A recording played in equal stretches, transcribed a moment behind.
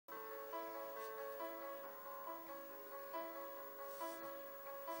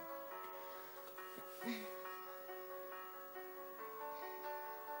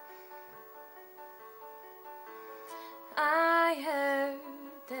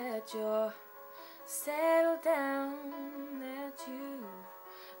that you're settled down, that you've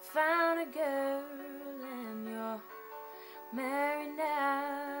found a girl and you're married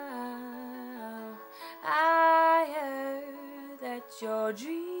now. I heard that your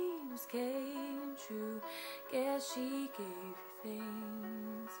dreams came true. Guess she gave you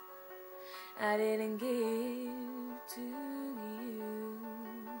things I didn't give to you.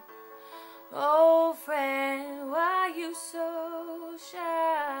 Oh friend, why you so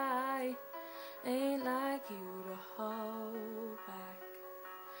shy? Ain't like you to hold back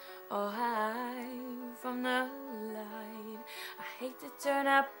or hide from the light. I hate to turn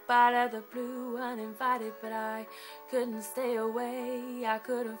up out of the blue uninvited, but I couldn't stay away, I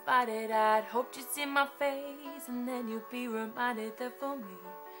couldn't fight it. I'd hoped you'd see my face and then you'd be reminded that for me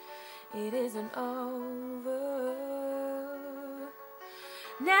it isn't over.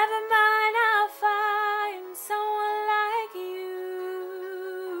 Never mind, I'll find someone like you.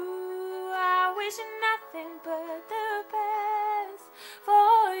 I wish nothing but the best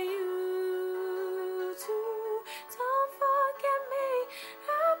for you too. Don't forget me,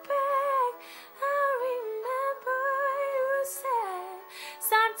 I beg. I remember you said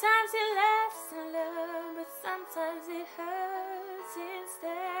sometimes it lasts in love, but sometimes it hurts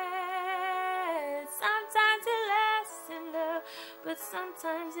instead. Sometimes it lasts in love, but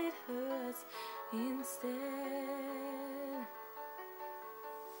sometimes it hurts instead.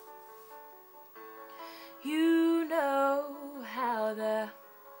 You know how the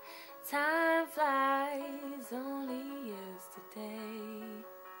time flies, only yesterday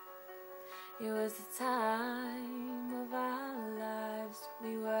it was the time of our lives.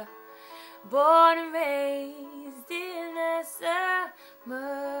 We were born and raised in a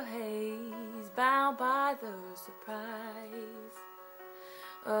summer haze, bound by the surprise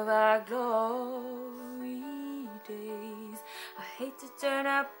of our glory days. I hate to turn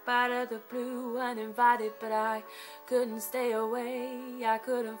up out of the blue uninvited, but I couldn't stay away, I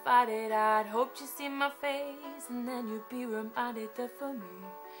couldn't fight it. I'd hoped you'd see my face and then you'd be reminded that for me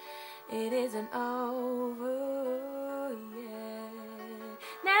it isn't over yet.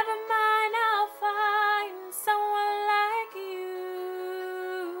 Never mind, I'll find someone like you.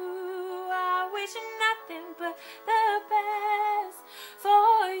 I wish nothing but the best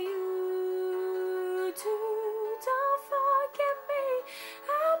for you too. Don't forget me,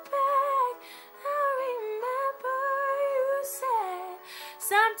 I beg. I remember you said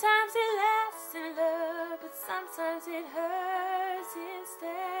sometimes it lasts in love, but sometimes it hurts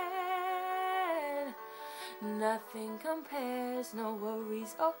instead. Nothing compares, no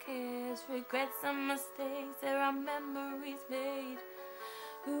worries or cares, regrets and mistakes, there are memories made.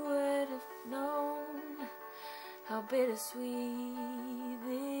 Who would have known how bittersweet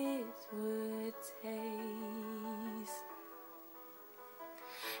this would taste?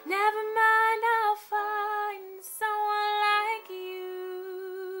 Never mind, I'll find someone like you.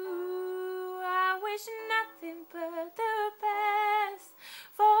 I wish nothing but the best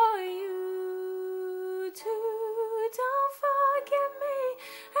for you too. Don't forget me,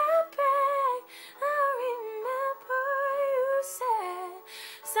 I beg. I remember you said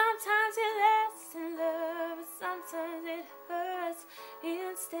sometimes it lasts in love, but sometimes it hurts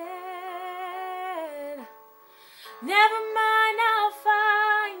instead. Never mind, I'll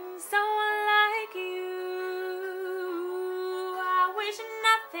find someone like you. I wish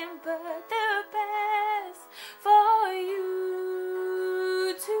nothing but the best for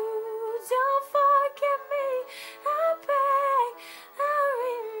you too. Don't forget me, I beg. I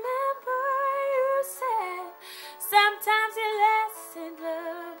remember you said sometimes it lasts in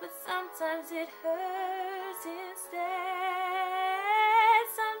love, but sometimes it hurts instead.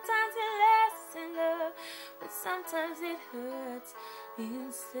 Sometimes it lasts in love, but sometimes it hurts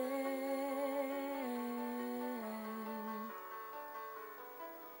instead.